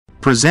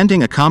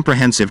presenting a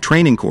comprehensive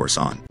training course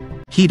on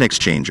heat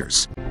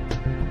exchangers.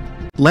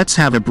 Let's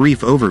have a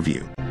brief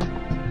overview.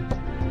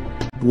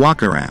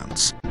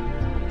 Walkarounds.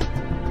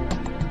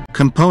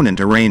 Component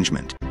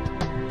arrangement.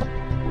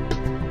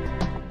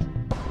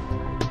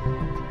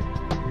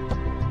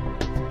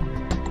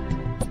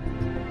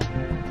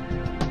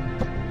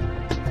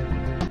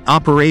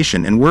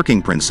 Operation and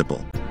working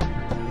principle.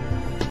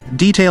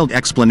 Detailed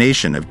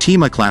explanation of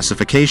TEMA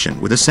classification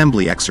with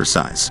assembly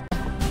exercise.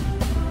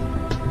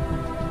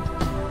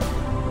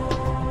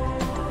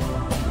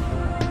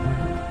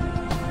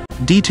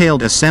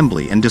 Detailed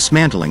assembly and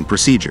dismantling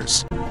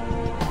procedures.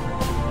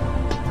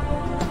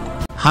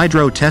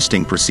 Hydro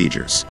testing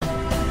procedures.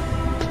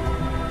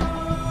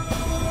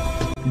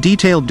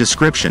 Detailed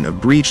description of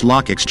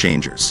breech-lock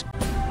exchangers.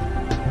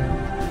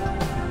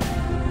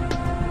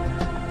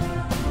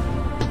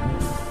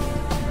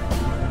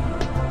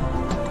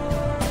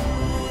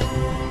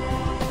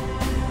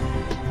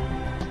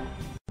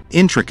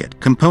 Intricate,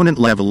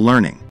 component-level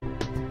learning.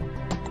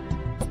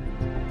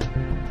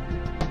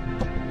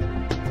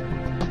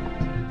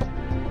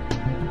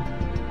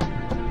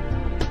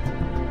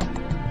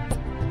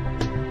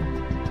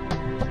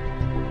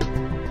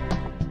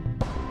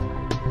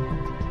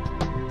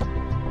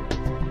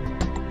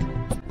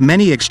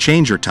 Many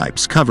exchanger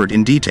types covered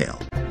in detail.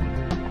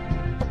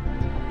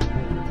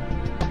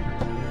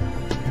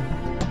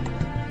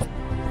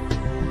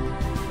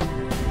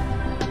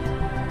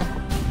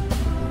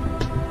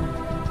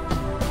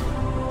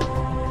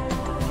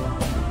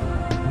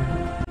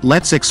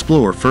 Let's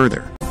explore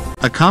further.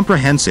 A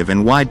comprehensive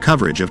and wide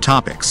coverage of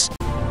topics.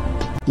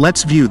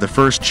 Let's view the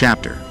first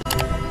chapter.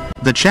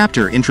 The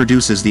chapter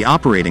introduces the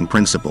operating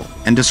principle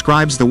and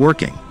describes the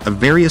working of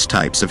various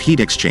types of heat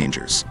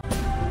exchangers.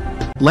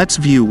 Let's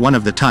view one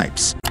of the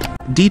types.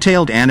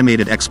 Detailed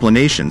animated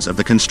explanations of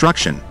the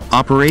construction,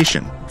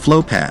 operation,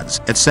 flow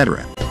paths,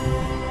 etc.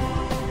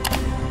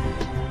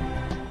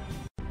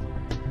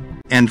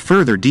 And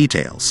further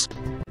details.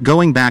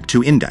 Going back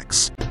to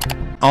index.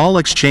 All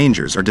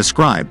exchangers are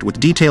described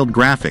with detailed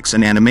graphics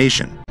and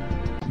animation.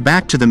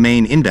 Back to the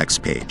main index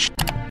page.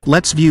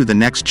 Let's view the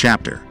next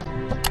chapter.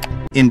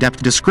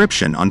 In-depth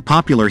description on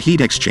popular heat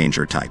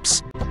exchanger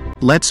types.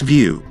 Let's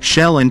view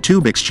shell and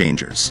tube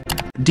exchangers.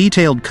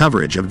 Detailed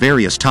coverage of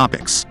various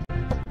topics.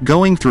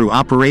 Going through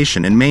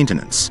operation and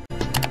maintenance.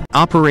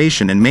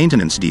 Operation and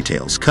maintenance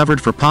details covered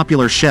for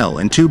popular shell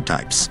and tube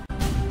types.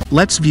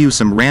 Let's view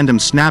some random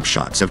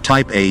snapshots of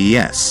type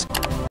AES.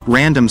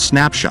 Random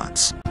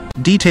snapshots.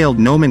 Detailed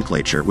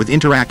nomenclature with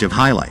interactive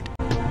highlight.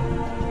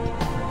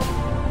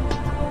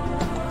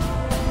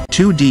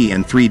 2D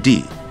and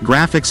 3D,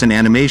 graphics and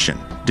animation,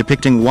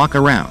 depicting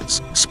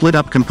walkarounds,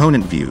 split-up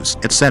component views,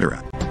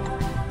 etc.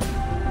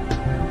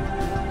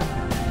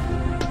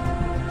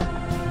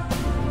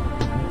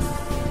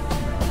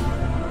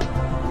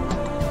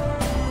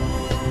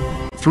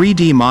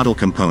 3D model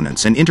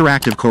components and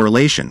interactive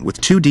correlation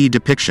with 2D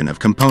depiction of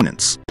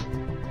components.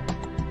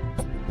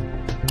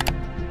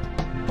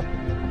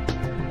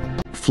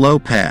 Flow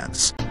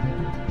paths.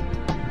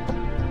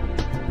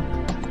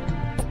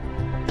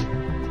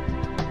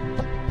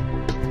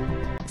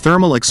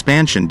 Thermal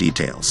expansion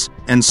details,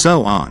 and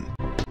so on.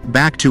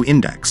 Back to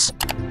index.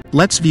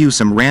 Let's view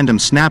some random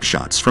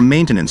snapshots from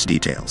maintenance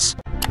details.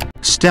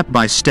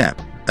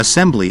 Step-by-step,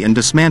 assembly and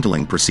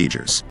dismantling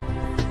procedures.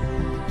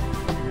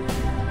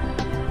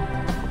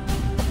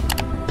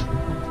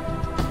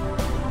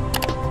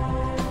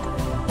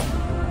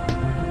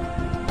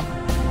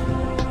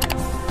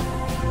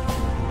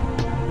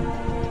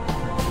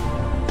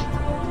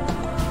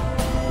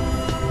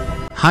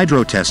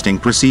 Hydro testing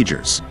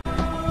procedures.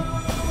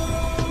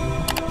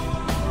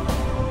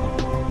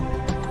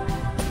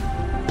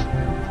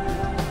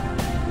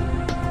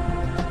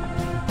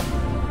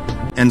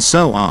 And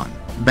so on.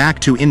 Back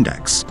to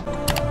index.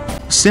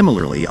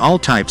 Similarly, all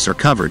types are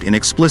covered in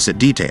explicit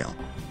detail.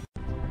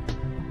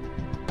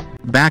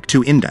 Back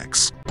to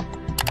index.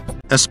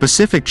 A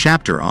specific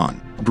chapter on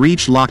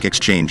breech-lock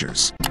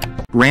exchangers.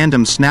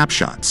 Random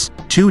snapshots,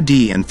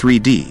 2D and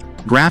 3D,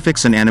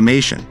 graphics and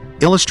animation,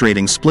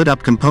 illustrating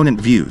split-up component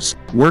views,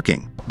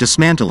 working,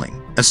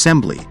 dismantling,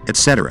 assembly,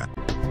 etc.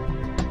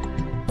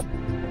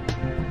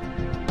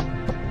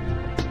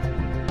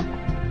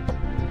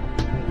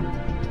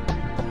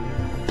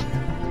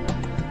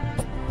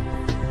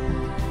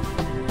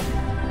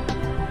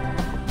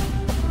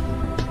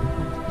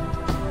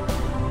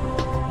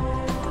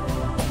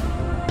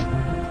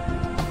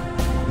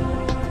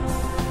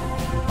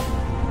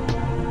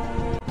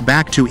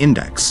 Back to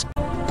index.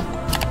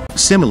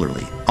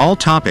 Similarly, all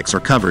topics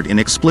are covered in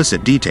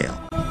explicit detail.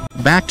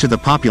 Back to the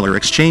popular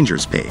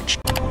exchangers page.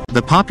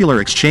 The popular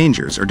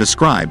exchangers are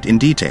described in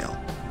detail.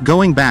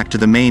 Going back to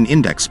the main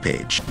index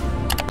page.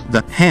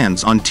 The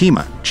Hands on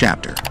TEMA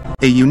chapter.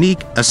 A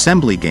unique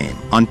assembly game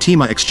on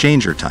TEMA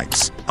exchanger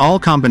types. All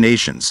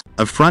combinations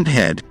of front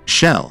head,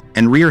 shell,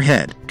 and rear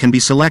head can be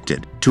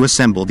selected to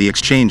assemble the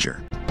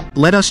exchanger.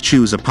 Let us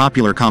choose a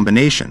popular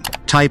combination,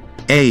 type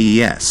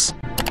AES.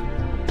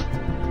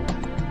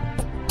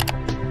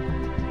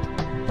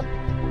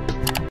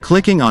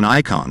 Clicking on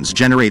icons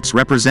generates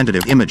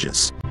representative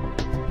images.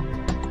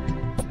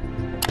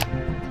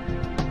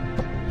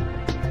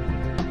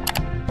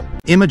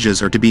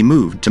 Images are to be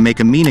moved to make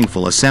a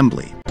meaningful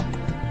assembly.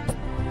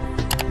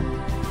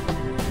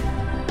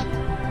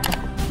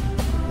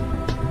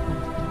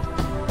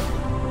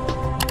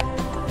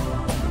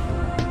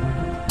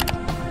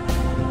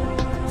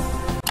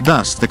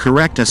 Thus, the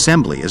correct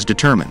assembly is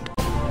determined.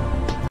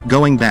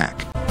 Going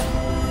back.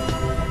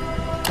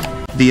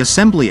 The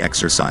assembly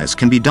exercise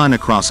can be done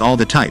across all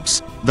the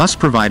types, thus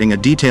providing a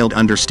detailed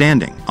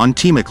understanding on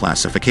TEMA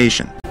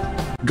classification.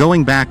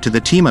 Going back to the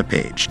TEMA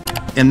page.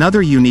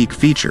 Another unique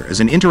feature is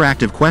an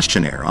interactive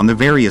questionnaire on the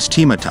various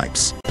TEMA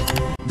types.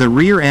 The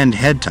rear end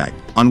head type,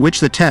 on which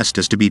the test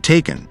is to be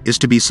taken, is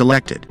to be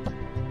selected.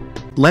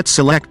 Let's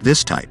select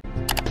this type.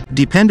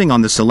 Depending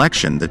on the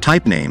selection, the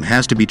type name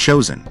has to be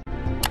chosen.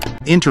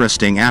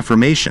 Interesting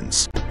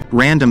affirmations.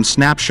 Random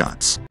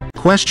snapshots.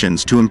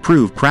 Questions to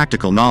improve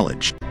practical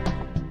knowledge.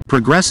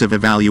 Progressive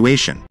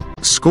evaluation.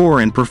 Score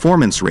and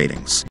performance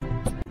ratings.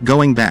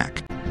 Going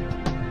back.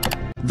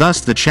 Thus,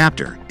 the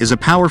chapter is a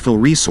powerful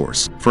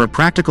resource for a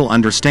practical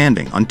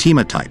understanding on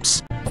TEMA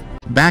types.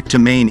 Back to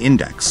main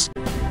index.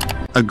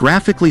 A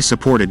graphically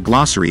supported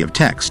glossary of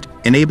text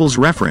enables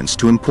reference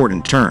to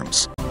important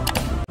terms.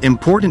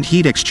 Important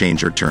heat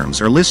exchanger terms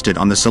are listed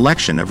on the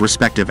selection of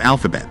respective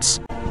alphabets.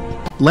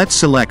 Let's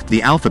select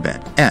the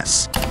alphabet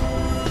S.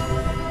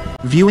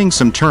 Viewing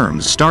some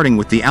terms starting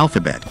with the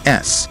alphabet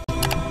S.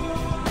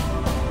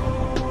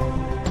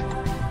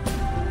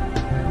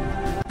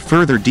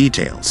 Further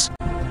details.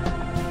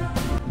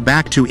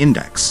 Back to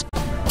index.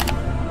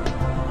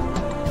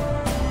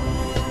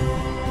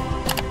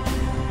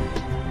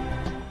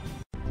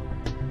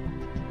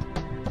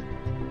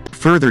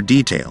 Further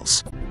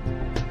details.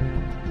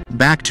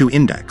 Back to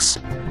index.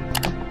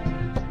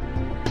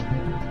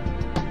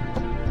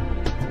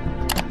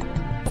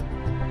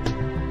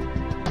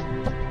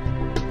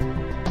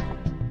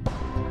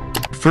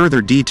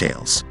 Further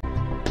details.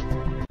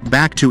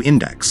 Back to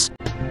index.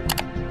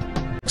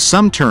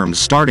 Some terms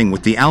starting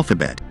with the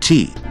alphabet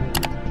T.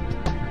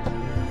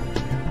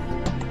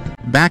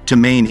 Back to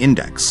main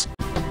index.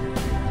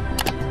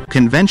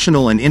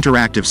 Conventional and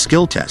interactive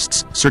skill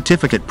tests,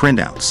 certificate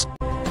printouts.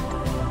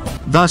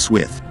 Thus,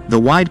 with the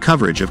wide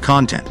coverage of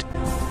content.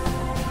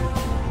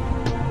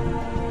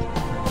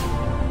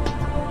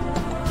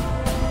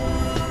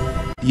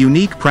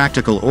 Unique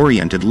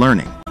practical-oriented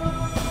learning.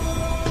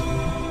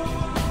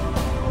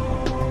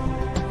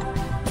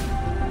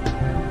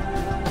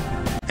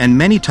 And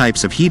many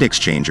types of heat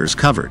exchangers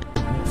covered.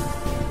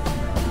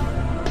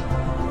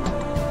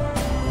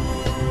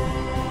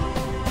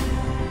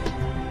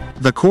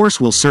 The course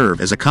will serve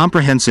as a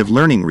comprehensive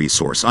learning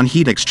resource on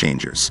heat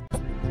exchangers.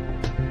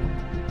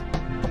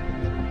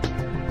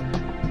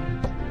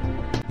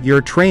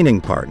 Your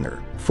training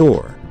partner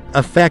for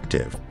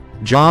effective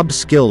job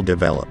skill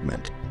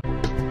development.